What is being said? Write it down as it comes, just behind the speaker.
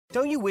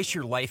Don't you wish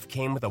your life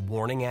came with a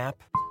warning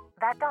app?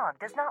 That dog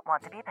does not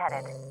want to be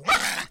petted.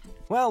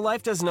 Well,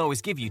 life doesn't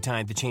always give you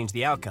time to change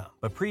the outcome,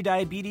 but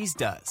prediabetes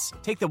does.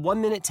 Take the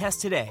 1-minute test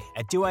today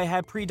at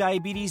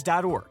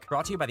doihaveprediabetes.org.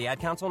 Brought to you by the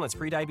Ad Council and its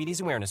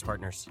Prediabetes Awareness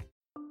Partners.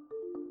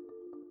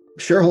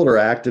 Shareholder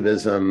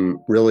activism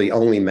really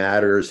only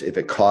matters if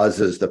it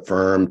causes the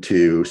firm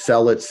to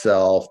sell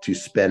itself, to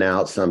spin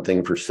out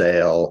something for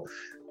sale,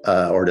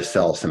 or to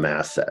sell some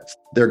assets.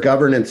 Their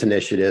governance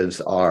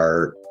initiatives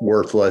are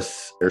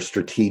worthless. Their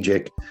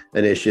strategic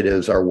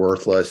initiatives are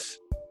worthless.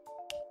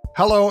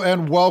 Hello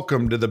and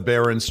welcome to the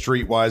Barron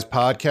Streetwise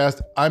podcast.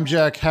 I'm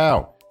Jack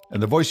Howe,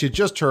 and the voice you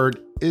just heard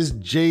is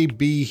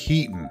J.B.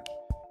 Heaton.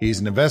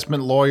 He's an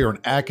investment lawyer and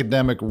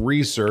academic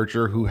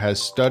researcher who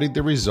has studied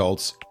the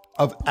results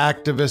of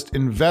activist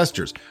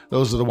investors.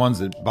 Those are the ones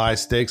that buy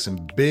stakes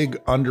in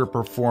big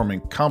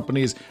underperforming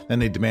companies. Then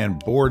they demand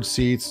board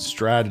seats,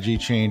 strategy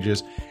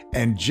changes.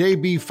 And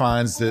JB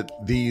finds that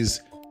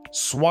these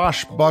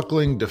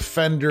swashbuckling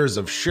defenders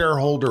of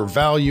shareholder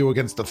value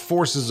against the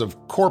forces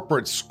of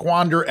corporate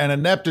squander and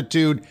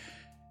ineptitude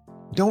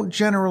don't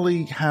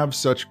generally have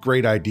such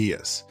great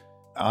ideas.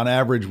 On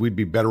average, we'd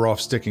be better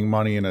off sticking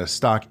money in a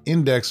stock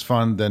index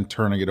fund than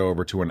turning it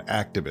over to an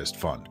activist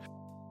fund.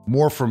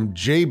 More from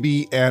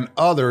JB and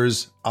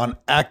others on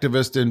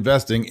activist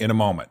investing in a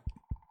moment.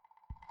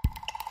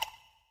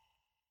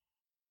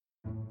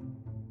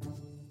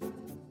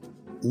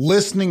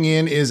 Listening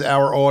in is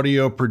our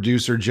audio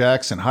producer,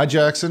 Jackson. Hi,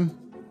 Jackson.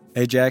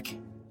 Hey, Jack.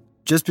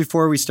 Just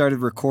before we started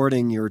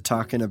recording, you were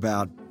talking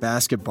about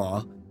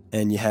basketball,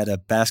 and you had a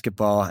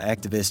basketball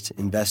activist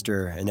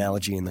investor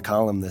analogy in the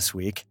column this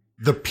week.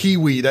 The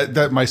peewee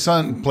that my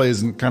son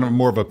plays in kind of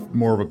more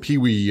of a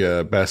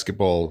peewee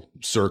basketball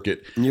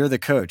circuit. And you're the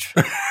coach.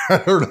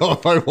 I don't know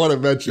if I want to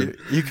mention.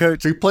 You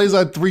coach. He plays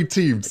on 3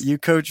 teams. You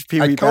coach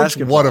peewee basketball. I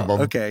coach one of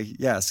them. Okay,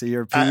 yeah. So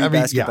you're a peewee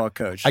basketball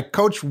coach. I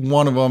coach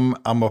one of them.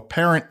 I'm a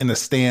parent in the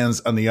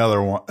stands on the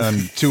other one,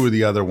 on 2 of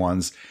the other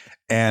ones,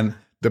 and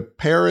the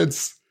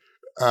parents,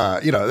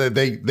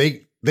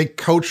 they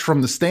coach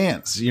from the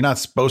stands. You're not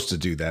supposed to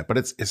do that, but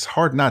it's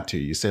hard not to.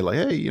 You say like,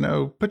 hey,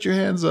 put your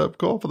hands up,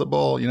 call for the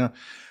ball,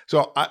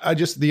 So I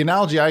just, the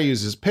analogy I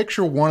use is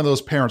picture one of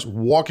those parents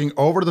walking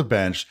over to the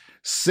bench,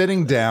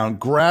 sitting down,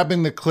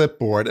 grabbing the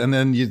clipboard, and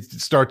then you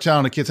start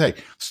telling the kids, hey,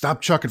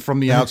 stop chucking from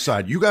the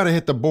outside. You got to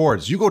hit the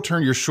boards. You go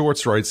turn your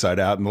shorts right side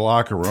out in the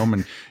locker room,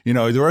 and,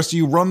 the rest of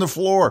you run the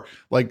floor.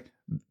 Like,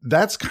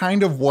 that's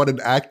kind of what an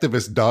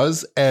activist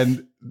does,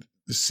 and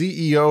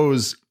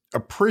CEOs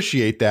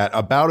appreciate that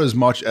about as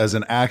much as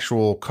an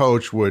actual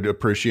coach would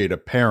appreciate a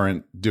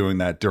parent doing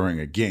that during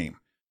a game.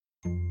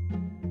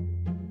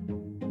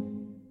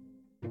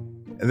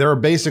 There are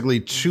basically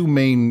 2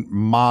 main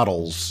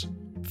models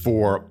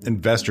for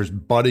investors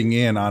butting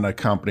in on a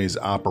company's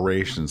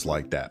operations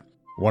like that.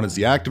 One is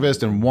the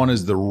activist and one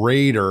is the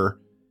raider.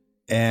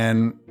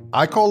 And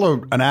I call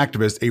an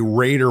activist a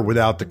raider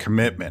without the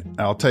commitment.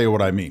 I'll tell you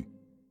what I mean.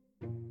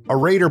 A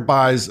raider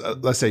buys,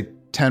 let's say,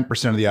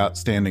 10% of the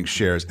outstanding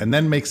shares and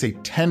then makes a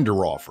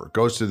tender offer,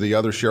 goes to the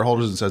other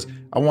shareholders and says,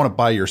 I want to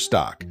buy your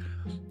stock.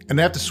 And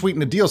they have to sweeten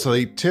the deal. So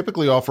they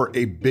typically offer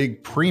a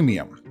big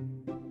premium.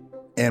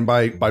 And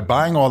by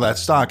buying all that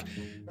stock,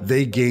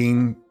 they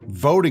gain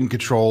voting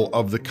control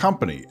of the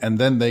company. And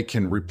then they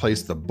can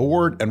replace the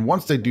board. And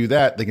once they do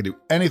that, they can do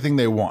anything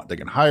they want. They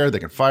can hire, they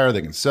can fire,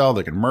 they can sell,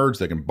 they can merge,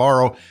 they can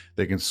borrow,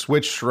 they can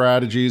switch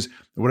strategies,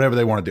 whatever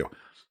they want to do.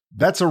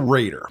 That's a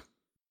raider.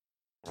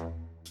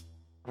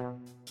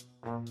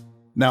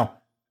 Now,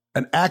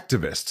 an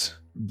activist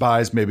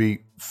buys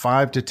maybe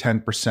 5 to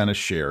 10% of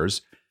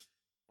shares,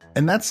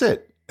 and that's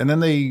it. And then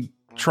they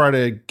try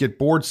to get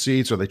board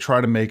seats or they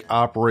try to make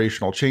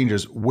operational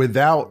changes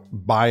without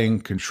buying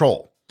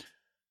control.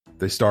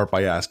 They start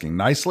by asking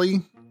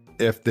nicely.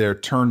 If they're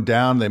turned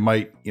down, they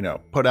might,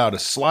 put out a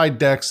slide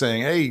deck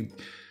saying, hey,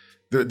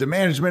 the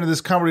management of this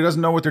company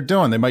doesn't know what they're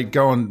doing. They might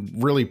go and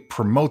really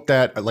promote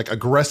that, like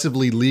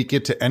aggressively leak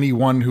it to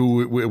anyone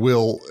who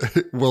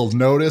will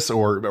notice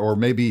or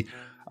maybe,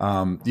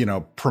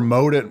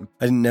 promote it.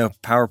 I didn't know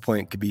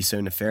PowerPoint could be so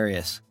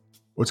nefarious.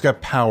 Well, it's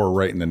got power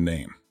right in the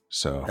name.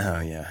 So. Oh,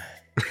 yeah.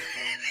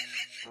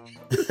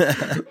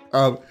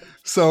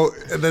 So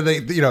then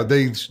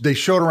they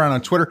showed around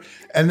on Twitter,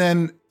 and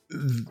then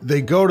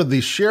they go to the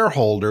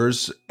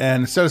shareholders,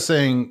 and instead of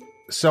saying,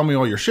 sell me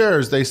all your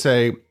shares, they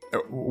say,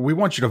 we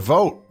want you to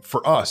vote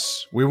for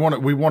us. We want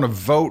to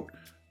vote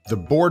the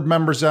board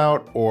members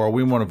out, or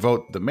we want to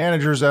vote the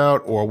managers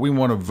out, or we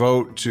want to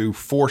vote to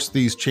force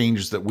these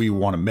changes that we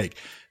want to make.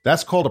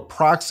 That's called a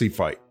proxy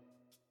fight.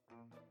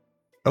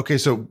 Okay,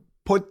 so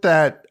put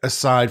that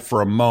aside for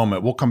a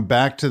moment. We'll come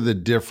back to the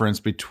difference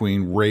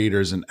between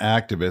raiders and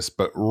activists,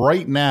 but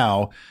right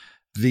now,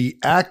 the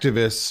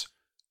activists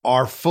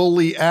are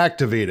fully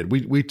activated.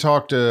 We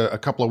talked a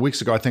couple of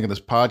weeks ago, I think, in this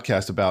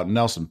podcast about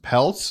Nelson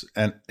Peltz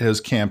and his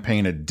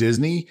campaign at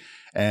Disney,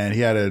 and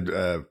he had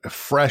a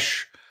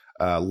fresh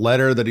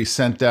letter that he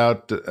sent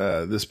out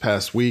this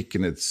past week,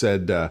 and it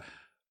said,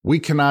 we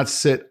cannot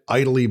sit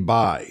idly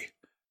by.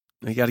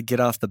 We got to get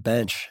off the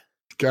bench.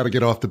 Got to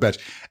get off the bench.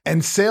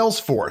 And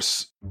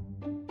Salesforce,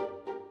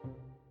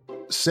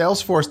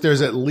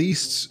 there's at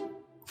least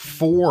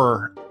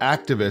 4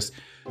 activists.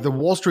 The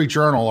Wall Street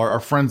Journal, our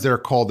friends there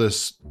call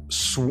this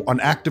an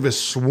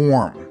activist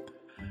swarm.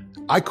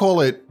 I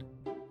call it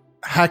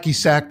hacky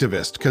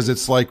sacktivist because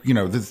it's like,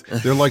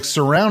 they're like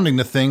surrounding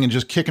the thing and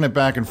just kicking it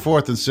back and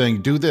forth and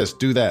saying, do this,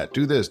 do that,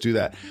 do this, do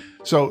that.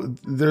 So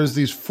there's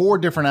these 4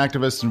 different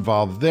activists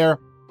involved there.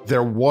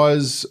 There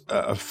was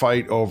a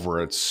fight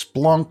over at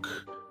Splunk,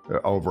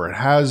 over at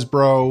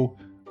Hasbro,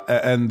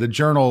 and the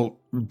Journal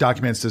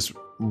documents this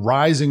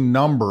rising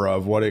number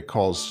of what it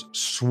calls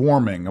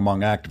swarming among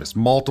activists,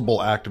 multiple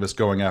activists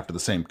going after the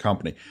same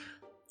company.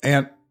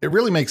 And it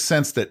really makes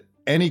sense that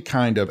any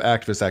kind of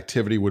activist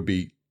activity would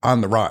be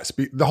on the rise.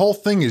 The whole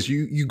thing is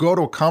you go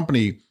to a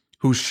company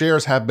whose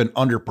shares have been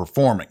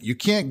underperforming. You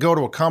can't go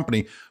to a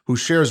company whose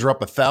shares are up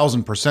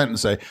 1,000% and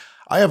say,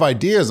 I have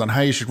ideas on how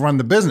you should run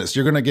the business.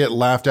 You're going to get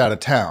laughed out of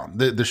town.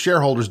 The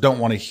shareholders don't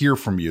want to hear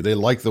from you. They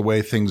like the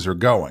way things are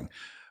going.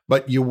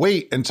 But you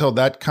wait until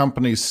that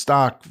company's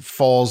stock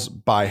falls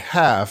by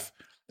half,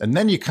 and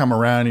then you come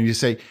around and you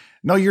say,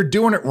 no, you're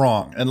doing it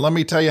wrong. And let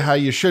me tell you how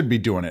you should be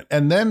doing it.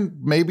 And then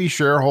maybe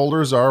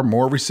shareholders are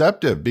more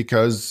receptive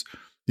because,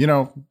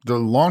 the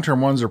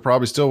long-term ones are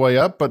probably still way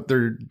up, but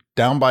they're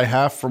down by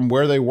half from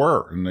where they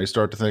were. And they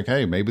start to think,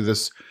 hey, maybe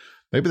this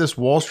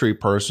Wall Street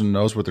person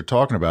knows what they're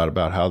talking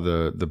about how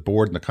the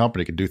board and the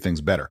company can do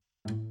things better.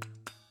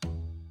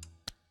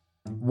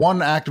 One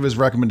activist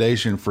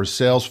recommendation for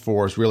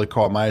Salesforce really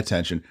caught my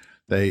attention.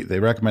 They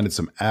recommended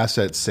some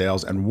asset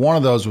sales, and one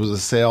of those was a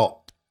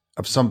sale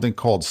of something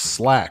called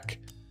Slack.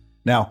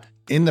 Now,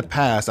 in the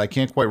past, I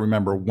can't quite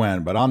remember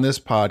when, but on this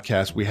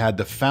podcast, we had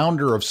the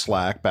founder of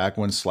Slack back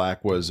when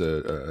Slack was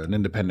an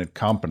independent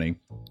company.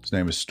 His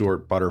name is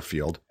Stuart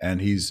Butterfield,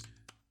 and he's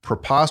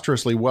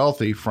preposterously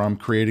wealthy from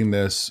creating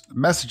this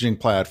messaging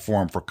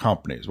platform for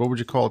companies. What would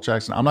you call it,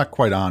 Jackson? I'm not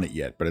quite on it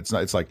yet, but it's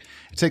not. It's like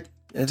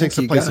it takes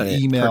the place of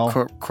email,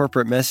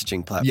 corporate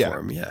messaging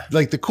platform. Yeah,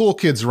 like the cool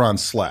kids are on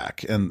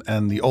Slack, and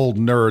the old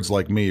nerds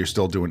like me are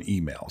still doing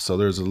email. So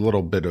there's a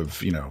little bit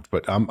of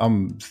but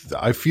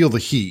I feel the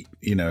heat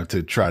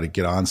to try to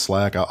get on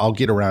Slack. I'll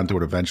get around to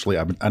it eventually.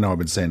 I know I've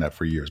been saying that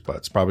for years, but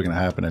it's probably going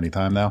to happen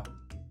anytime now.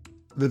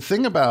 The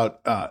thing about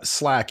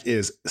Slack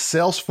is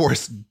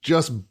Salesforce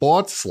just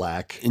bought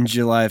Slack in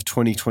July of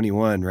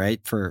 2021,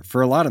 right? For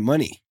a lot of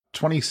money,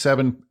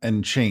 $27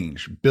 and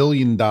change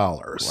billion.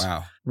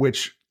 Wow,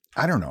 which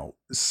I don't know.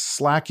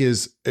 Slack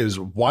is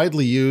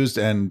widely used,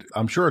 and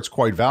I'm sure it's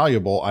quite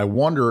valuable. I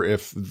wonder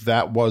if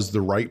that was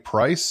the right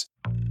price,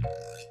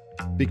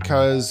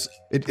 because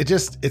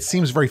it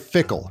seems very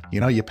fickle.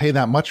 You pay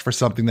that much for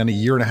something, then a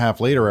year and a half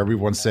later,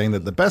 everyone's saying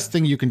that the best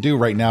thing you can do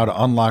right now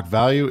to unlock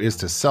value is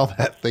to sell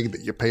that thing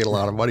that you paid a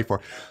lot of money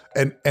for.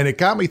 And it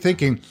got me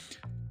thinking,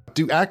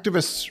 do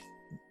activists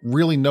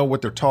really know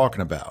what they're talking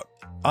about?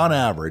 On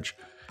average,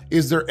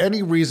 is there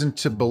any reason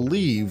to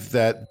believe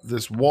that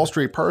this Wall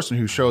Street person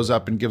who shows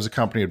up and gives a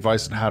company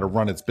advice on how to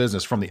run its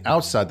business from the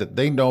outside, that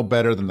they know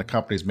better than the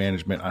company's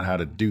management on how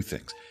to do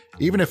things?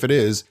 Even if it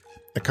is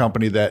a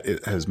company that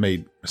has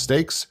made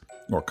mistakes,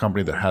 or a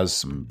company that has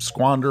some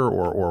squander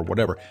or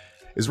whatever.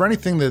 Is there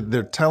anything that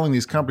they're telling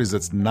these companies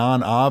that's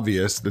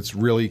non-obvious that's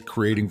really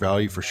creating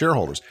value for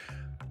shareholders?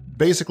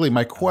 Basically,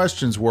 my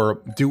questions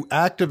were, do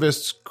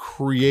activists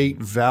create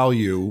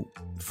value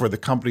for the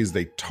companies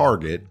they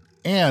target?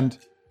 And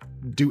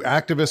do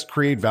activists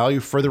create value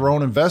for their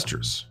own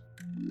investors?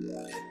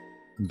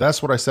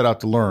 That's what I set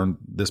out to learn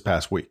this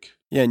past week.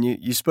 Yeah, and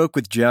you spoke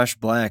with Josh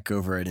Black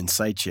over at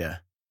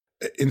Insightsia.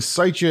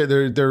 Insightsia,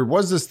 there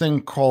was this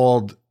thing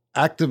called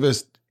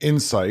Activist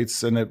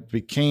Insights, and it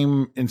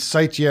became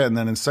Insightsia, and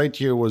then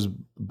Insightsia was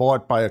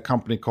bought by a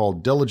company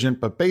called Diligent.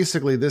 But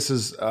basically, this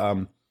is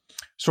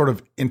sort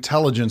of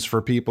intelligence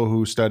for people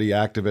who study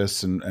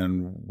activists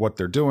and what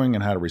they're doing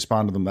and how to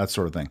respond to them, that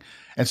sort of thing.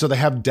 And so they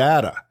have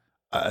data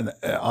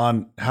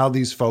on how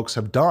these folks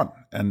have done,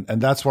 and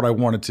that's what I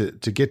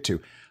wanted to get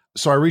to.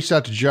 So I reached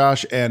out to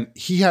Josh, and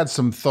he had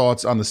some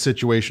thoughts on the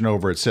situation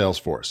over at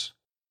Salesforce.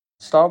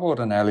 Starboard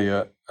and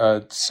Elliott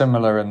are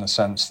similar in the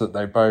sense that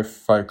they both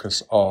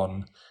focus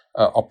on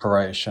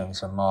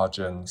operations and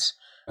margins.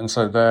 And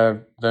so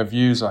their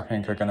views, I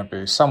think, are going to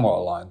be somewhat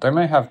aligned. They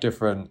may have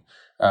different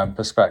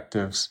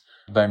perspectives.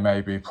 They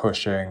may be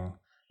pushing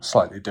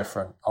slightly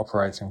different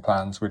operating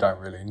plans. We don't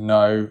really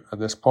know at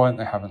this point.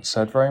 They haven't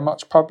said very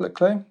much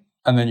publicly.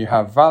 And then you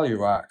have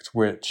ValueAct,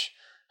 which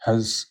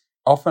has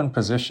often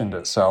positioned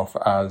itself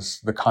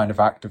as the kind of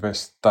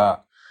activist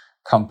that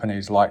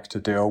companies like to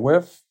deal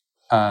with,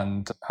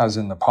 and has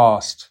in the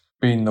past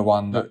been the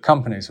one that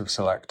companies have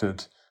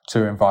selected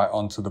to invite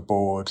onto the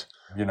board.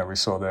 We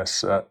saw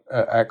this at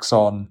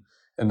Exxon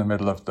in the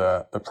middle of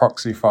the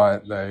proxy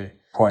fight. They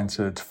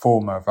appointed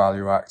former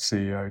ValueAct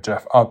CEO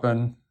Jeff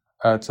Ubben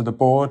to the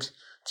board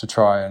to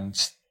try and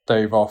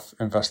stave off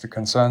investor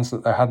concerns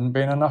that there hadn't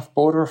been enough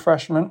board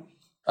refreshment.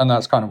 And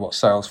that's kind of what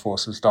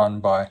Salesforce has done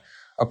by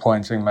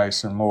appointing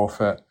Mason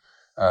Morfitt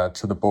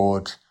to the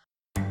board.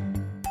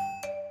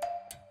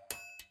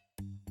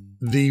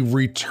 the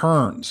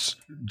returns.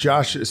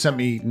 Josh sent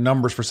me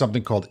numbers for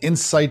something called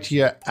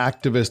Insightia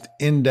Activist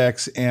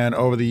Index, and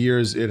over the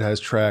years, it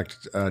has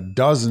tracked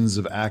dozens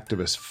of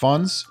activist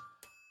funds,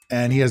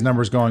 and he has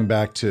numbers going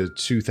back to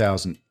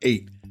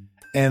 2008.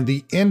 And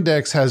the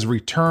index has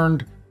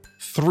returned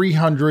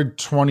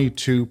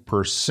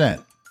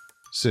 322%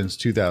 since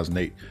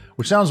 2008,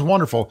 which sounds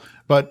wonderful,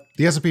 but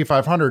the S&P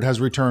 500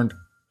 has returned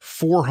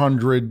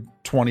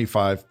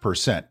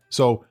 425%.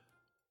 So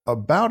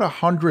about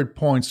 100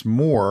 points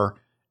more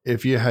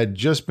if you had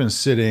just been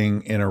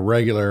sitting in a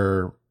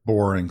regular,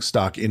 boring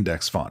stock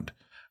index fund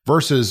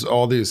versus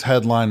all these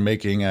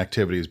headline-making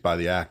activities by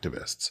the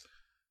activists.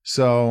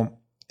 So,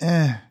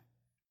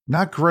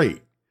 not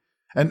great.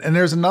 And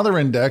there's another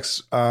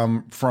index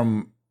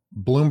from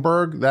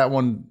Bloomberg. That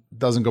one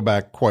doesn't go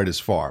back quite as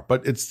far,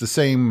 but it's the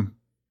same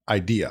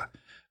idea.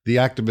 The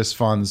activist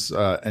funds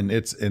and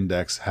its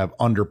index have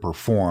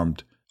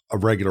underperformed a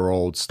regular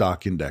old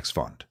stock index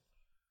fund.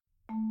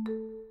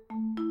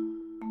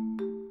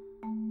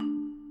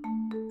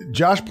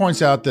 Josh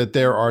points out that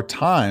there are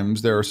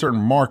certain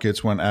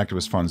markets when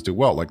activist funds do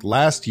well. Like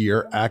last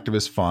year,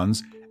 activist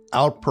funds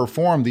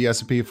outperformed the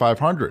S&P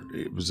 500.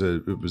 It was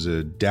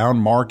a down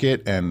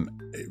market, and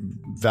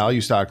value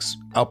stocks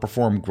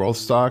outperformed growth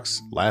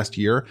stocks last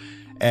year.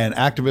 And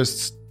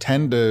activists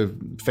tend to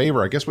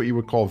favor, I guess, what you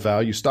would call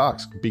value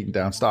stocks, beaten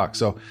down stocks.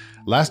 So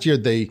last year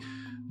they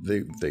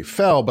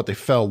fell, but they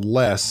fell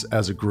less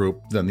as a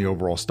group than the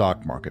overall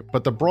stock market.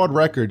 But the broad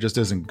record just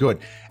isn't good.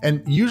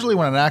 And usually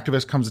when an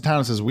activist comes to town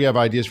and says, we have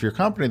ideas for your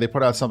company, they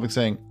put out something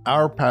saying,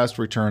 our past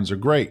returns are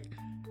great.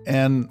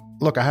 And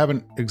look, I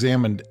haven't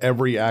examined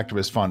every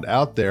activist fund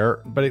out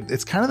there, but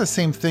it's kind of the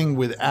same thing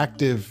with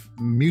active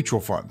mutual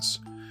funds.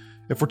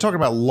 If we're talking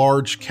about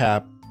large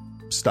cap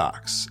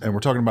stocks, and we're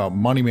talking about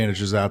money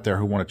managers out there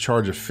who want to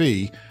charge a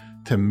fee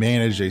to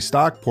manage a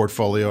stock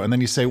portfolio, and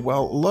then you say,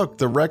 well, look,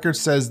 the record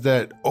says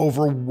that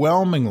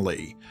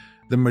overwhelmingly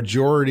the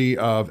majority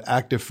of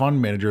active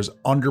fund managers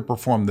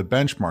underperform the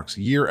benchmarks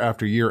year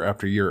after year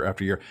after year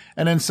after year.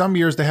 And in some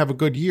years they have a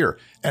good year,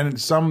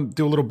 and some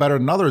do a little better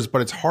than others,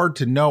 but it's hard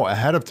to know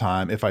ahead of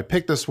time. If I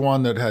pick this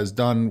one that has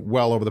done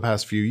well over the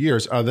past few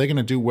years, are they going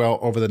to do well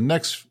over the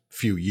next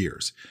few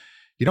years?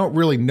 You don't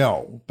really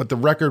know, but the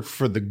record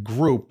for the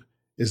group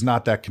is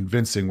not that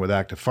convincing with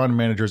active fund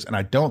managers, and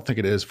I don't think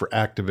it is for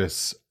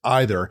activists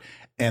either.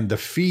 And the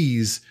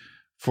fees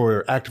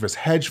for activist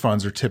hedge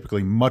funds are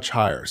typically much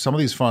higher. Some of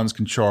these funds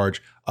can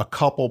charge a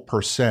couple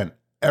percent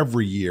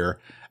every year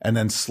and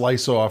then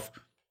slice off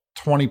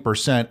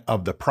 20%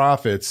 of the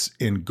profits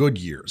in good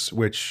years,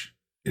 which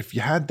if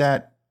you had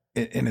that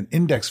in an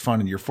index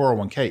fund in your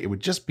 401k, it would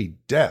just be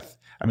death.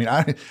 I mean,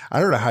 I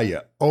don't know how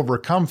you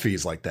overcome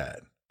fees like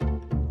that.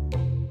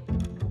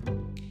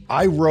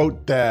 I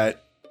wrote that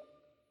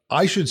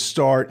I should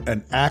start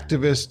an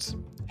activist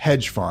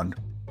hedge fund.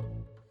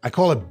 I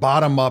call it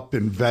bottom-up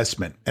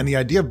investment. And the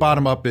idea of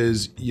bottom-up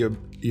is you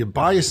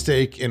buy a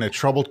stake in a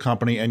troubled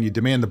company and you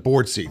demand the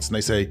board seats. And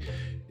they say,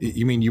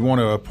 you mean you want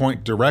to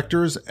appoint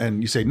directors?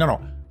 And you say, no,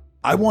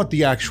 I want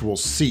the actual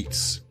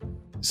seats.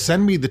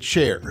 Send me the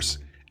chairs.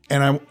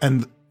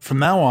 And from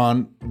now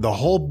on, the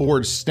whole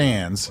board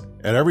stands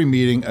at every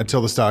meeting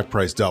until the stock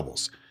price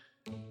doubles.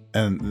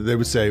 And they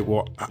would say,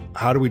 well,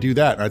 how do we do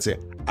that? And I'd say,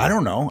 I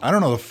don't know. I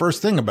don't know the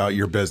first thing about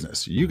your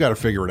business. You got to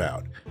figure it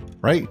out,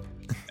 right?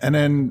 And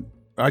then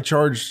I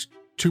charge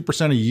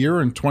 2% a year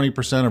and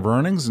 20% of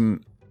earnings.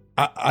 And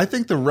I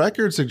think the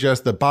record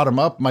suggests that bottom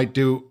up might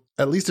do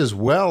at least as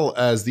well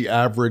as the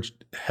average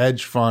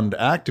hedge fund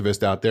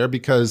activist out there,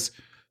 because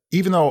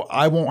even though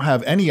I won't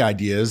have any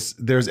ideas,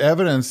 there's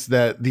evidence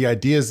that the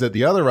ideas that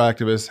the other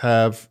activists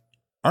have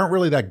aren't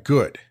really that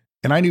good.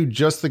 And I knew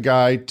just the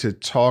guy to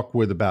talk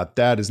with about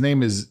that. His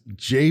name is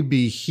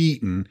J.B.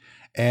 Heaton,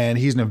 and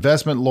he's an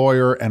investment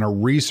lawyer and a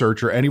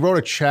researcher. And he wrote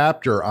a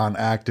chapter on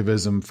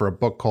activism for a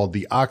book called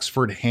The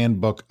Oxford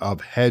Handbook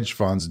of Hedge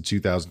Funds in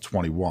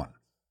 2021.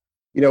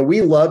 You know,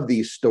 we love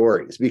these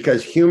stories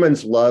because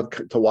humans love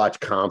to watch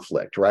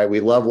conflict, right?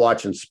 We love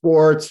watching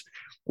sports.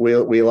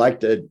 We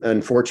like to,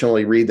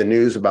 unfortunately, read the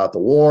news about the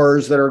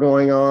wars that are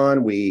going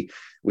on.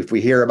 If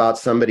we hear about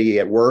somebody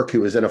at work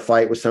who was in a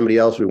fight with somebody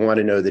else, we want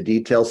to know the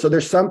details. So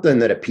there's something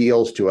that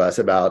appeals to us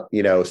about,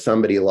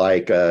 somebody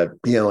like, an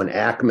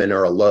Ackman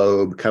or a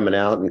Loeb coming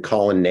out and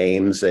calling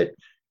names at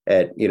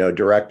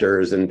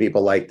directors and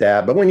people like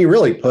that. But when you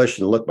really push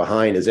and look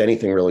behind, is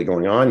anything really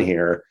going on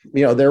here?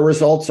 Their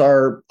results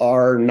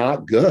are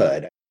not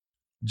good.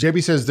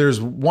 JB says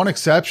there's one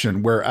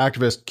exception where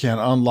activists can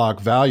unlock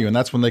value, and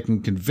that's when they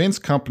can convince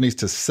companies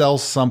to sell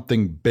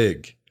something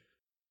big.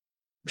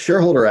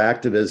 Shareholder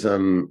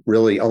activism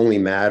really only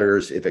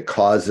matters if it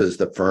causes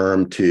the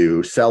firm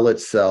to sell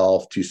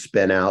itself, to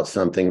spin out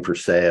something for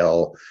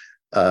sale,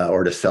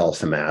 or to sell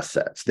some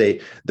assets.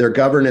 Their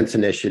governance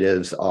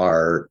initiatives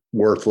are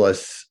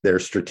worthless. Their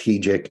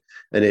strategic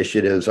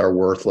initiatives are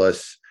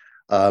worthless.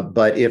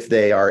 But if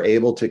they are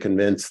able to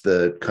convince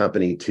the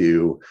company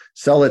to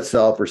sell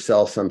itself or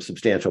sell some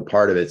substantial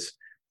part of its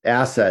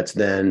assets,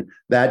 then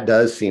that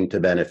does seem to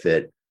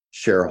benefit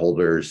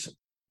shareholders. Of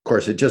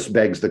course, it just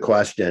begs the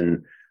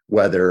question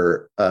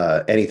whether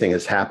anything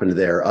has happened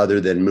there other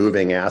than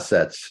moving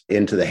assets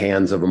into the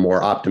hands of a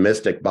more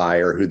optimistic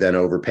buyer who then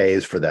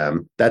overpays for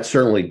them. That's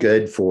certainly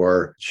good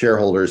for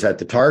shareholders at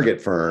the target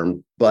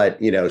firm, but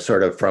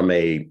sort of from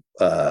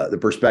the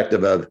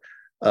perspective of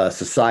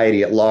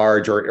society at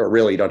large, or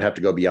really you don't have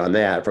to go beyond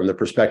that, from the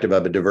perspective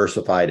of a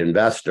diversified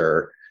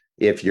investor,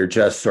 if you're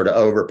just sort of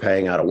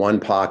overpaying out of one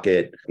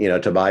pocket,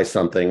 to buy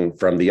something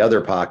from the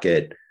other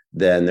pocket,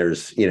 then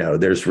there's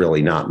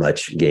really not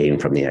much gain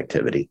from the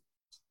activity.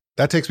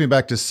 That takes me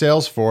back to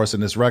Salesforce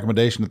and this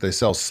recommendation that they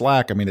sell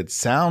Slack. I mean, it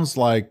sounds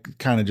like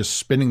kind of just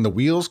spinning the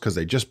wheels because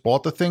they just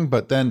bought the thing.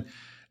 But then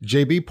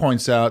JB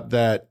points out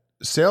that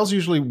sales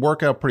usually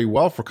work out pretty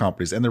well for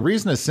companies. And the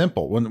reason is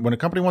simple. When a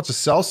company wants to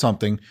sell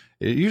something,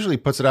 it usually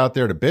puts it out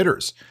there to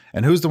bidders.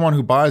 And who's the one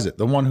who buys it?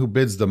 The one who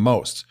bids the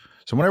most.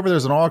 So whenever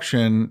there's an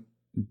auction,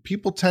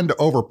 people tend to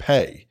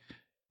overpay.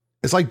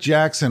 It's like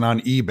Jackson on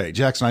eBay.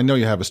 Jackson, I know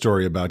you have a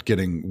story about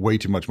getting way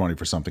too much money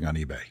for something on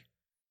eBay.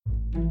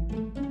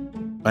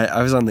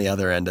 I was on the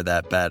other end of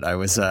that bet. I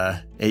was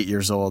 8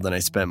 years old and I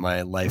spent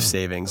my life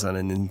savings on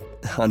a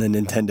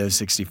Nintendo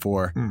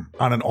 64.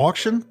 On an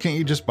auction? Can't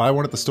you just buy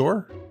one at the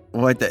store?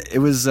 Well, it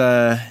was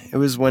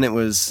when it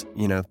was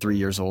 3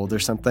 years old or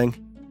something.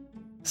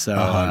 So,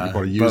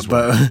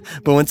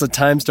 but once the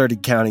time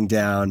started counting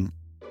down,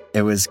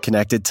 it was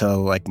connected to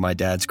like my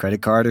dad's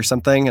credit card or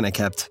something, and I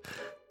kept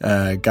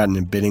got in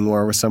a bidding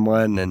war with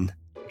someone. And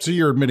so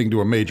you're admitting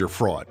to a major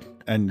fraud.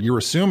 And you're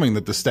assuming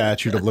that the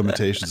statute of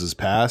limitations is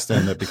passed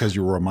and that because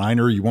you were a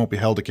minor, you won't be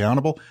held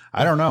accountable?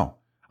 I don't know.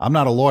 I'm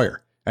not a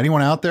lawyer.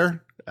 Anyone out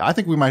there? I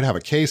think we might have a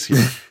case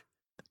here.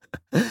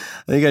 I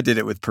think I did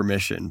it with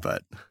permission,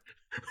 but...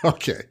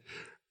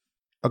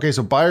 Okay,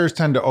 so buyers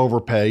tend to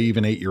overpay,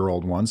 even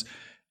 8-year-old ones.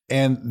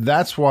 And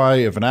that's why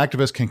if an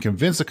activist can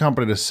convince a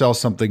company to sell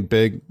something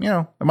big,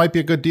 it might be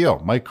a good deal,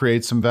 might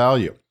create some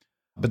value.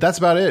 But that's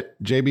about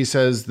it. JB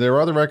says their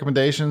other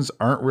recommendations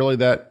aren't really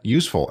that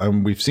useful.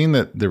 And we've seen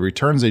that the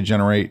returns they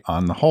generate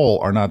on the whole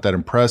are not that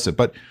impressive.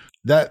 But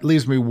that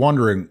leaves me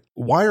wondering,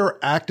 why are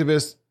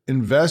activist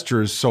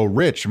investors so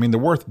rich? I mean, they're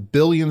worth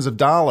billions of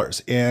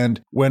dollars.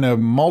 And when a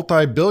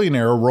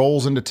multi-billionaire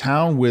rolls into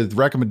town with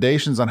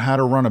recommendations on how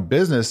to run a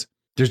business,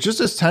 there's just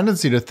this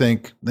tendency to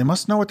think they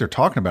must know what they're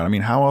talking about. I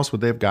mean, how else would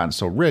they have gotten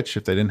so rich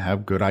if they didn't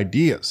have good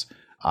ideas?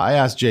 I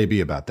asked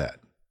JB about that.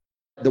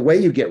 The way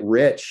you get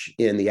rich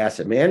in the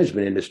asset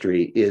management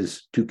industry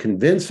is to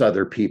convince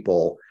other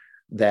people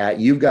that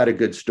you've got a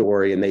good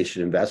story and they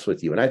should invest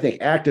with you. And I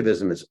think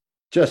activism is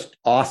just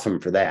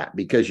awesome for that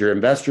because your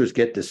investors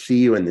get to see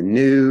you in the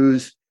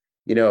news.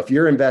 If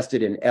you're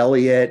invested in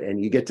Elliott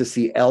and you get to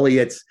see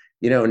Elliott's,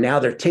 now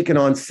they're taking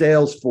on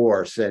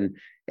Salesforce and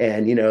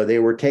they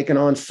were taking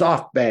on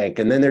SoftBank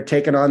and then they're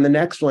taking on the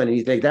next one. And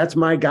you think, that's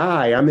my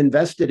guy. I'm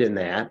invested in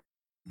that.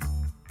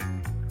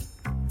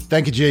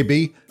 Thank you,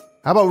 JB.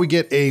 How about we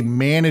get a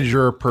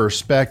manager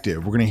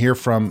perspective? We're going to hear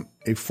from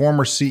a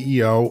former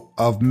CEO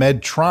of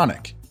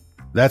Medtronic.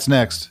 That's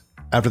next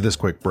after this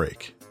quick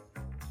break.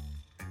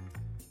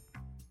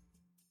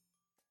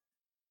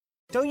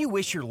 Don't you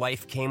wish your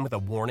life came with a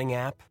warning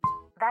app?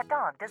 That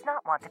dog does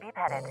not want to be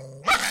petted.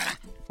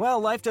 Well,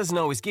 life doesn't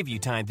always give you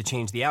time to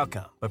change the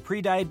outcome, but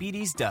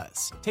prediabetes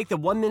does. Take the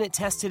 1-minute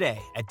test today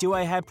at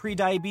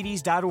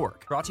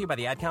doihaveprediabetes.org. Brought to you by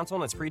the Ad Council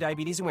and its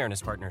Prediabetes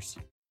Awareness Partners.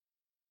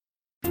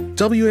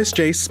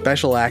 WSJ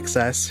Special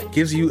Access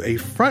gives you a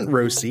front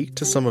row seat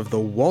to some of the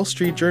Wall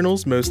Street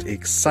Journal's most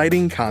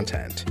exciting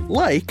content,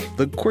 like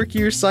The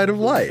Quirkier Side of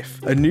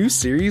Life, a new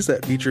series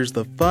that features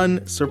the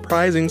fun,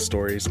 surprising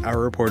stories our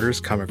reporters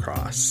come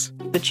across.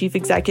 The chief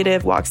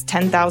executive walks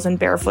 10,000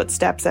 barefoot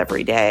steps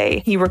every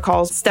day. He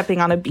recalls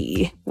stepping on a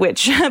bee,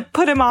 which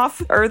put him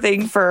off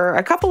earthing for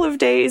a couple of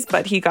days,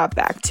 but he got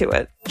back to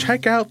it.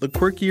 Check out The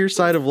Quirkier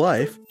Side of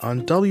Life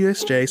on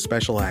WSJ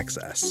Special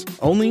Access,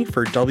 only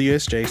for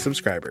WSJ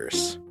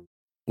subscribers.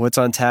 What's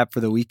on tap for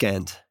the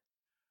weekend?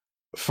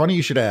 Funny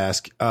you should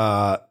ask.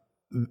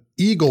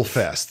 Eagle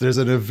Fest. There's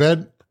an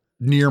event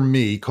near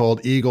me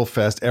called Eagle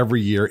Fest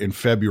every year in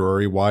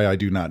February. Why, I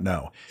do not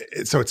know.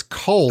 So it's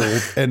cold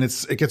and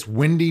it gets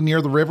windy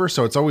near the river.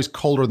 So it's always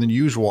colder than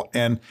usual.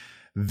 And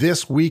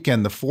this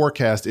weekend, the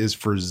forecast is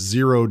for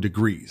 0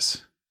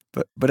 degrees.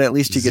 But at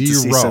least you get to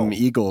see some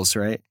eagles,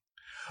 right?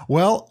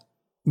 Well,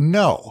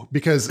 no,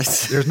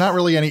 because there's not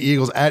really any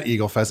eagles at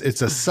Eagle Fest.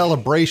 It's a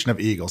celebration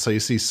of eagles. So you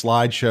see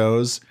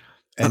slideshows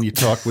and you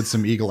talk with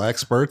some eagle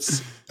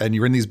experts and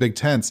you're in these big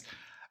tents.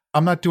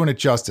 I'm not doing it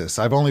justice.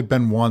 I've only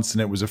been once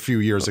and it was a few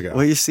years ago.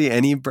 Will you see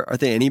are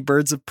there any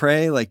birds of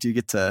prey? Like, do you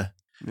get to?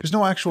 There's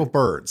no actual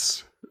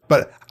birds,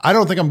 but I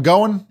don't think I'm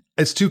going.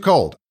 It's too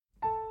cold.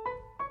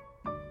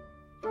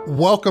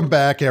 Welcome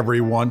back,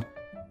 everyone.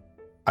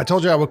 I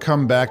told you I would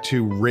come back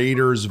to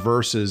raiders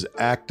versus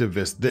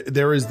activists.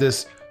 There is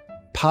this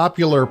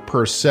popular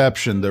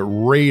perception that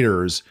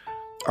raiders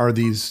are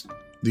these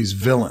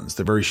villains.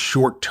 They're very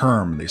short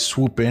term. They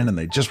swoop in and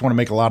they just want to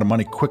make a lot of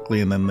money quickly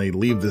and then they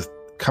leave the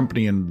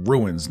company in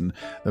ruins. And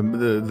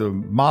the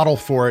model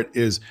for it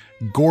is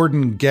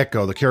Gordon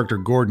Gekko, the character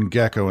Gordon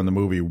Gekko in the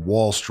movie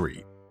Wall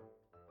Street.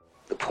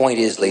 The point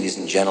is, ladies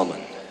and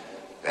gentlemen,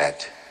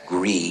 that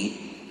greed,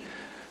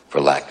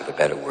 for lack of a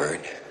better word,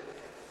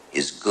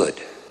 is good.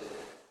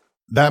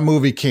 That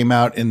movie came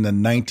out in the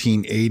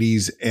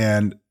 1980s,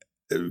 and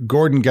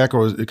Gordon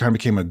Gekko kind of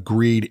became a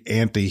greed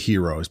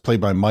anti-hero. He's played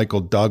by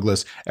Michael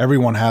Douglas.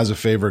 Everyone has a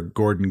favorite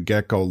Gordon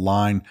Gekko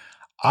line.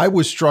 I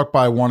was struck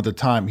by one at the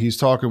time. He's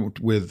talking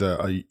with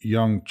a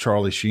young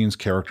Charlie Sheen's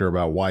character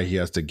about why he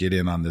has to get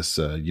in on this,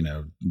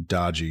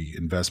 dodgy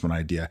investment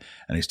idea.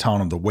 And he's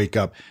telling him to wake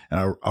up.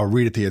 And I'll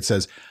read it to you. It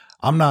says,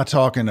 "I'm not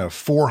talking a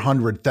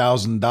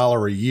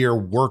 $400,000 a year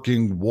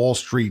working Wall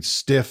Street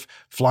stiff,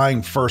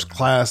 flying first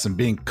class and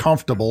being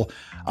comfortable.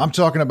 I'm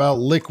talking about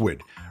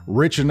liquid,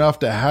 rich enough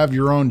to have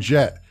your own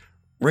jet,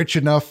 rich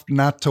enough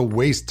not to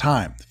waste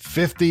time.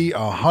 $50,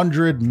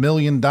 $100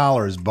 million,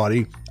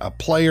 buddy, a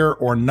player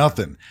or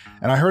nothing."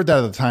 And I heard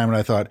that at the time and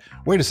I thought,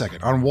 wait a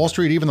second, on Wall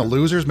Street, even the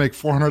losers make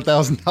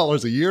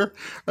 $400,000 a year?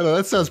 I know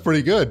that sounds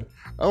pretty good.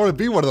 I want to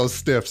be one of those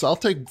stiffs. I'll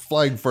take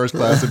flying first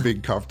class and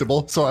being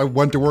comfortable. So I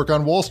went to work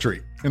on Wall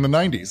Street in the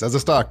 90s as a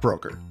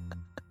stockbroker.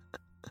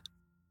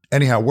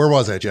 Anyhow, where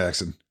was I,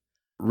 Jackson?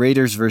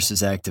 Raiders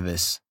versus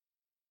activists.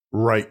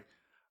 Right.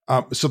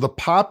 So the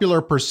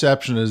popular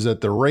perception is that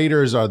the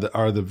Raiders are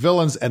the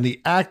villains and the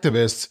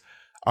activists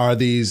are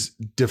these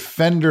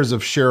defenders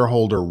of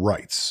shareholder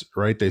rights,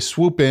 right? They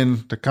swoop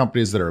in to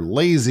companies that are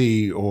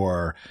lazy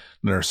or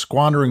that are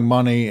squandering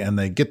money and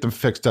they get them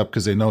fixed up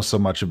because they know so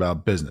much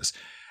about business.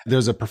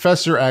 There's a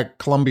professor at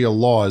Columbia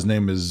Law. His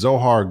name is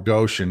Zohar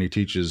Goshen. He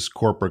teaches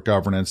corporate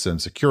governance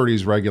and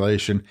securities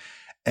regulation.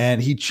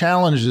 And he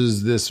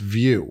challenges this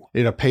view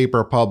in a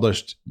paper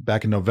published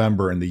back in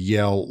November in the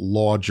Yale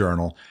Law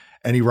Journal.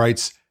 And he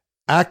writes,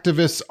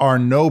 "Activists are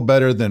no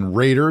better than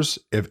raiders.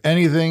 If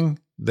anything,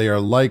 they are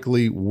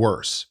likely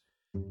worse."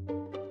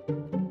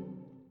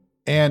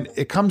 And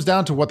it comes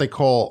down to what they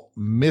call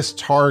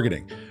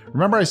mistargeting.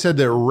 Remember I said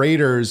that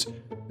raiders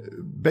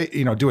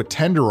do a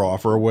tender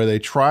offer where they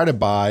try to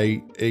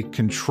buy a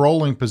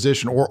controlling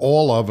position or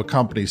all of a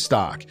company's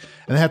stock,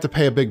 and they have to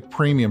pay a big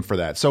premium for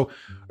that. So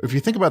if you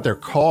think about their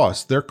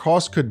cost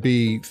could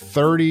be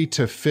 30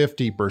 to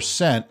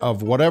 50%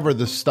 of whatever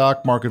the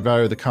stock market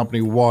value of the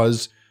company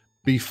was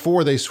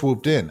before they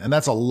swooped in. And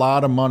that's a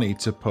lot of money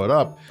to put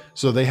up.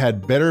 So they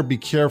had better be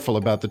careful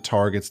about the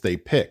targets they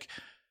pick.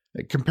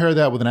 Compare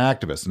that with an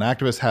activist. An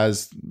activist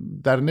has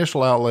that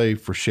initial outlay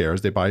for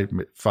shares. They buy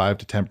 5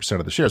 to 10%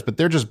 of the shares, but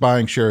they're just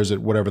buying shares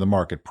at whatever the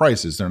market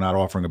price is. They're not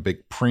offering a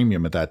big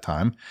premium at that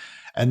time.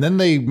 And then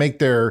they make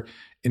their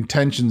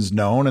intentions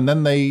known, and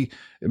then they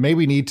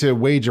maybe need to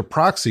wage a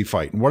proxy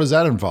fight. And what does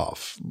that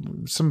involve?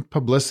 Some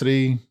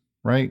publicity,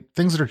 right?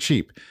 Things that are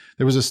cheap.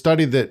 There was a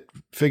study that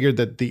figured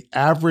that the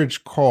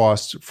average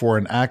cost for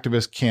an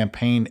activist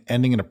campaign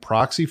ending in a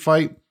proxy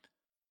fight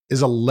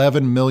is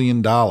 $11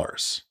 million.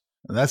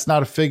 And that's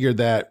not a figure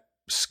that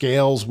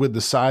scales with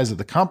the size of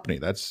the company.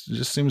 That's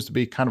just seems to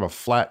be kind of a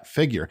flat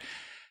figure.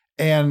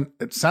 And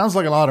it sounds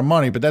like a lot of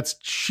money, but that's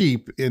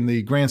cheap in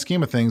the grand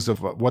scheme of things of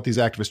what these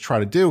activists try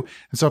to do.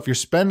 And so if you're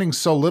spending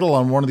so little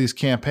on one of these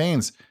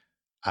campaigns,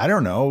 I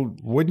don't know,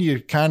 wouldn't you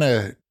kind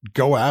of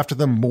go after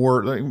them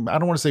more? I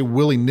don't want to say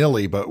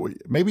willy-nilly, but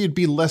maybe it'd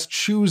be less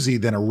choosy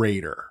than a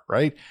raider,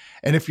 right?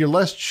 And if you're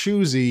less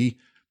choosy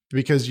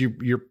because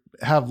you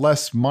have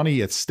less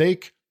money at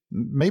stake,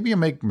 maybe you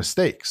make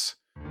mistakes.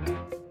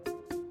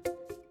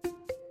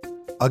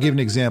 I'll give you an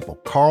example.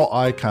 Carl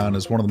Icahn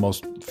is one of the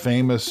most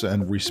famous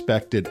and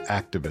respected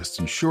activists,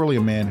 and surely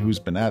a man who's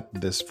been at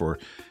this for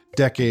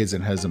decades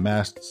and has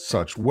amassed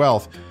such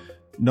wealth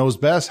knows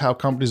best how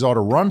companies ought to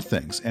run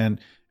things.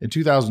 And in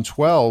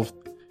 2012,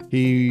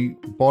 he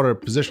bought a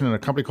position in a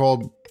company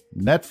called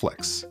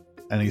Netflix.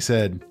 And he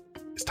said,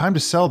 it's time to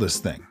sell this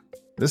thing.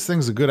 This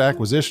thing's a good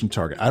acquisition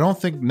target. I don't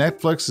think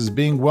Netflix is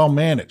being well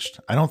managed.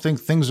 I don't think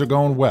things are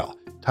going well.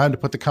 Time to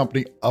put the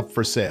company up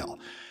for sale.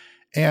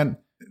 And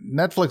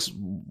Netflix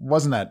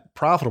wasn't that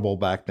profitable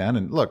back then.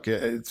 And look,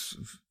 it's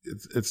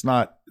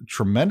not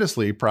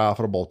tremendously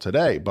profitable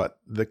today, but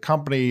the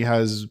company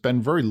has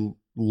been very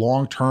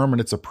long-term in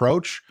its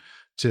approach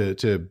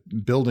to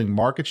building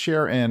market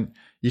share. And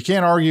you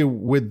can't argue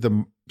with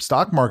the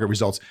stock market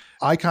results.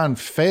 Icahn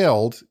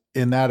failed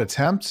in that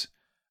attempt,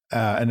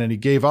 and then he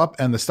gave up,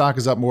 and the stock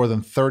is up more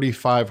than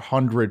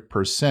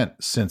 3,500%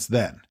 since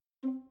then.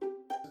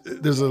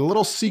 There's a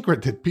little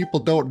secret that people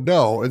don't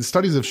know, and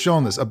studies have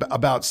shown this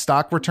about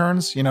stock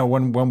returns. You know,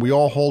 when we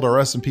all hold our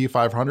S&P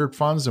 500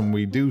 funds and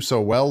we do so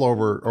well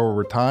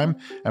over time,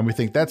 and we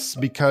think that's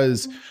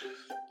because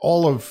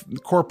all of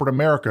corporate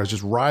America is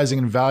just rising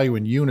in value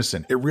in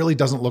unison. It really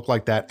doesn't look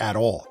like that at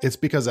all. It's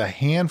because a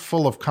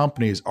handful of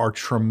companies are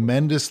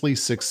tremendously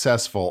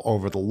successful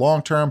over the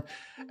long term,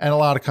 and a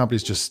lot of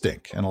companies just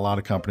stink, and a lot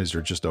of companies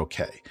are just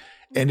okay.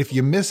 And if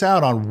you miss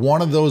out on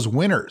one of those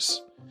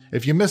winners,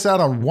 if you miss out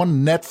on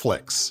one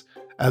Netflix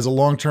as a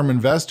long-term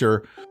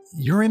investor,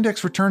 your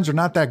index returns are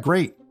not that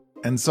great.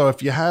 And so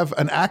if you have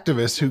an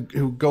activist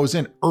who goes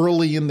in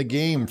early in the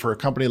game for a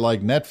company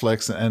like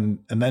Netflix and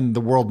then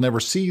the world never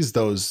sees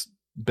those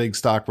big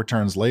stock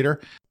returns later,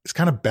 it's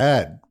kind of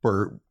bad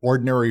for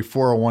ordinary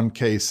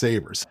 401k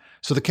savers.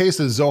 So the case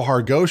that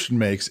Zohar Goshen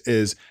makes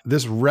is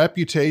this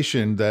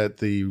reputation that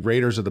the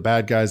raiders are the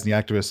bad guys and the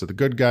activists are the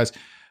good guys.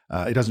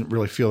 He doesn't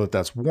really feel that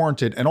that's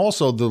warranted. And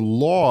also the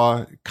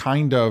law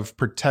kind of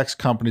protects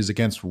companies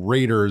against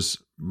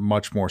raiders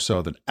much more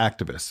so than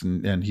activists.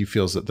 And he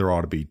feels that there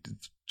ought to be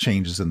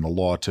changes in the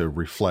law to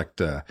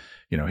reflect,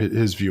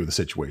 his view of the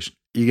situation.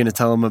 You going to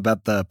tell him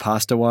about the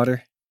pasta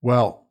water?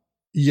 Well,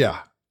 yeah.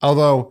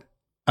 Although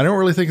I don't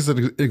really think it's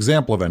an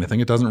example of anything.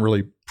 It doesn't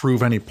really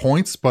prove any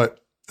points, but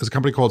there's a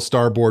company called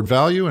Starboard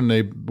Value, and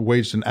they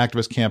waged an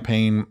activist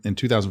campaign in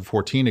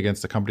 2014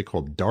 against a company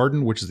called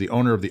Darden, which is the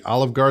owner of the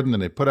Olive Garden.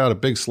 And they put out a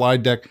big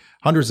slide deck,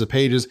 hundreds of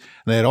pages, and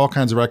they had all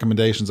kinds of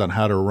recommendations on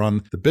how to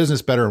run the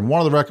business better. And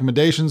one of the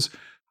recommendations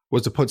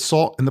was to put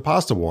salt in the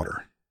pasta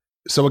water.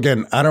 So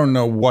again, I don't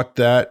know what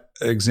that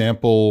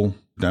example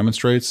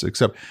demonstrates,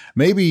 except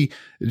maybe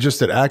just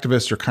that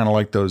activists are kind of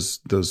like those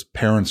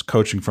parents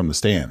coaching from the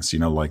stands,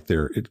 like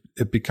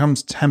it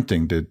becomes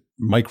tempting to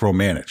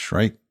micromanage,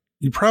 right?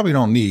 You probably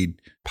don't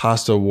need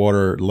pasta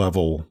water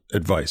level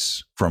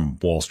advice from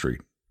Wall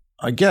Street,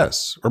 I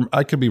guess, or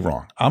I could be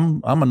wrong.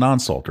 I'm a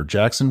non-salter.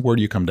 Jackson, where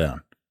do you come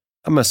down?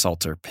 I'm a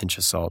salter, pinch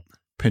of salt.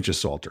 Pinch of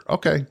salter.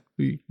 Okay.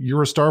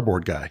 You're a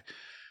Starboard guy.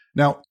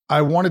 Now,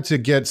 I wanted to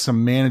get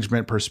some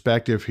management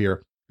perspective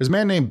here. There's a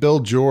man named Bill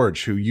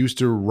George who used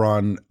to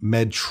run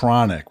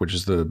Medtronic, which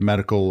is the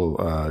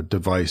medical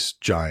device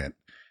giant.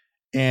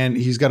 And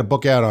he's got a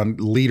book out on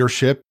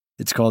leadership.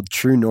 It's called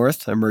True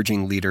North,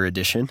 Emerging Leader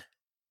Edition.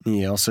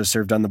 He also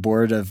served on the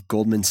board of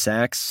Goldman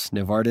Sachs,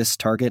 Novartis,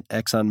 Target,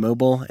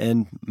 ExxonMobil,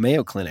 and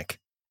Mayo Clinic.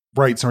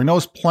 Right. So he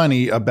knows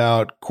plenty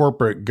about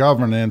corporate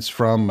governance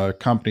from a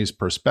company's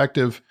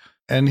perspective.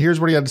 And here's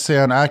what he had to say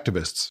on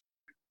activists.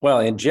 Well,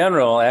 in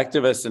general,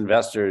 activist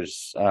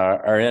investors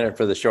are in it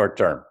for the short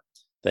term.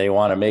 They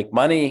want to make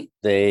money.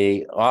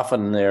 They're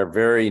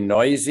very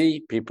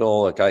noisy.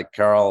 People like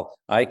Carl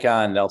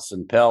Icahn,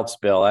 Nelson Peltz,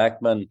 Bill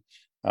Ackman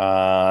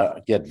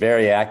get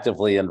very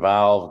actively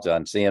involved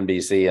on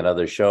CNBC and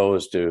other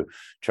shows to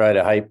try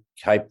to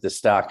hype the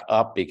stock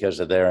up because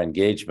of their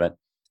engagement.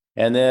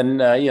 And then,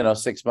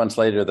 6 months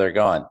later, they're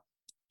gone.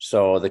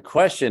 So the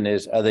question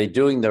is, are they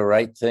doing the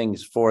right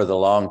things for the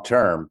long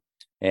term?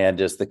 And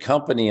does the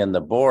company and the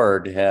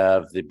board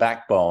have the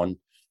backbone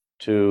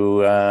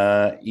to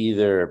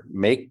either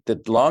make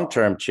the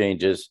long-term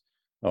changes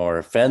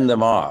or fend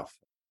them off?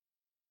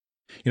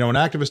 An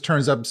activist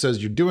turns up and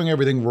says, you're doing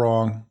everything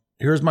wrong.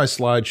 Here's my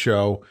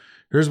slideshow.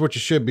 Here's what you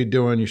should be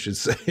doing. You should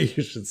say,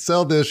 you should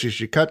sell this. You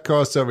should cut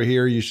costs over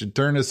here. You should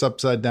turn this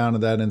upside down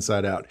and that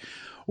inside out.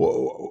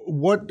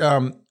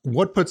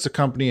 What puts the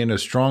company in a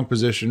strong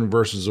position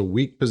versus a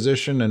weak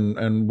position?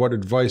 And what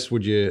advice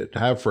would you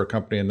have for a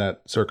company in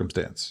that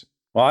circumstance?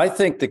 Well, I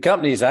think the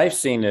companies I've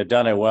seen have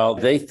done it well.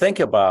 They think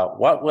about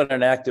what would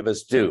an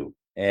activist do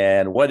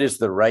and what is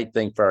the right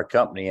thing for our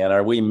company? And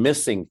are we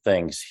missing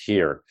things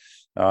here?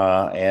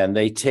 And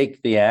they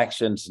take the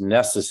actions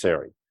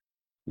necessary.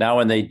 Now,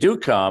 when they do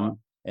come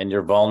and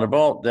you're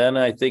vulnerable, then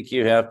I think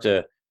you have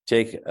to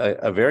take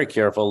a very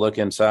careful look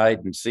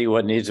inside and see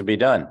what needs to be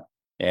done.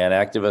 And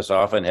activists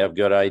often have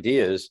good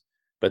ideas,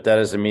 but that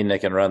doesn't mean they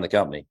can run the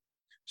company.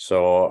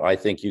 So I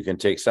think you can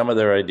take some of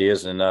their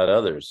ideas and not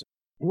others.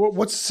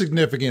 What's the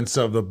significance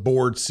of the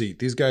board seat?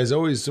 These guys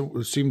always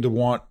seem to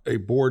want a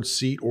board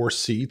seat or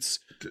seats.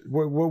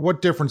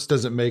 What difference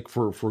does it make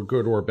for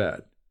good or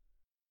bad?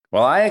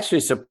 Well, I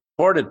actually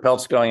supported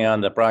Peltz going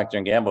on the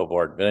Procter & Gamble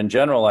board, but in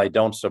general, I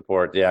don't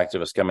support the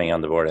activists coming on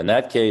the board. In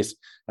that case,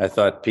 I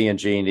thought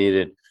P&G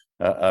needed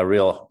a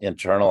real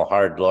internal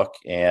hard look,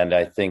 and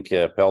I think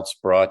Peltz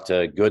brought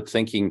good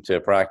thinking to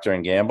Procter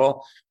 &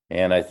 Gamble,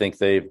 and I think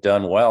they've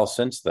done well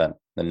since then.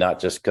 And not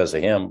just because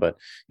of him, but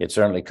it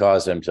certainly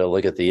caused them to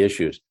look at the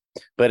issues.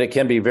 But it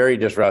can be very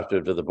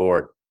disruptive to the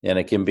board. And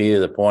it can be to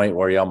the point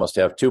where you almost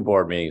have two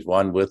board meetings,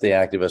 one with the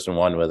activists and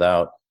one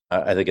without.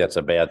 I think that's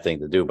a bad thing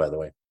to do, by the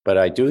way. But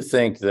I do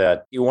think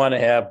that you want to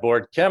have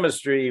board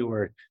chemistry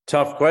where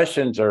tough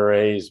questions are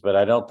raised, but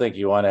I don't think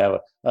you want to have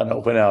an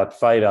open out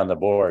fight on the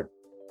board.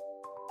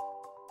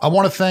 I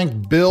want to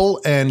thank Bill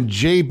and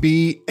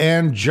JB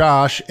and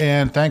Josh,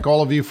 and thank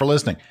all of you for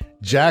listening.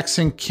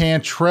 Jackson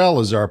Cantrell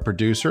is our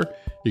producer.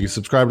 You can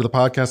subscribe to the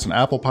podcast on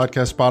Apple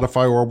Podcasts,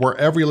 Spotify, or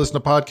wherever you listen to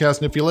podcasts.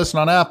 And if you listen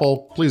on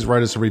Apple, please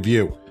write us a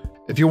review.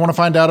 If you want to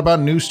find out about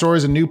news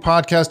stories and new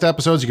podcast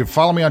episodes, you can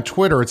follow me on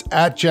Twitter. It's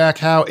 @JackHough,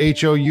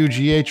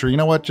 Hough, or you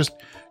know what? Just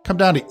come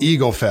down to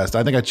Eagle Fest.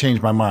 I think I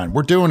changed my mind.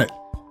 We're doing it.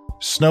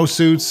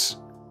 Snowsuits.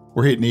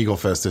 We're hitting Eagle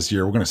Fest this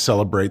year. We're going to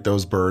celebrate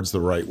those birds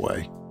the right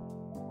way.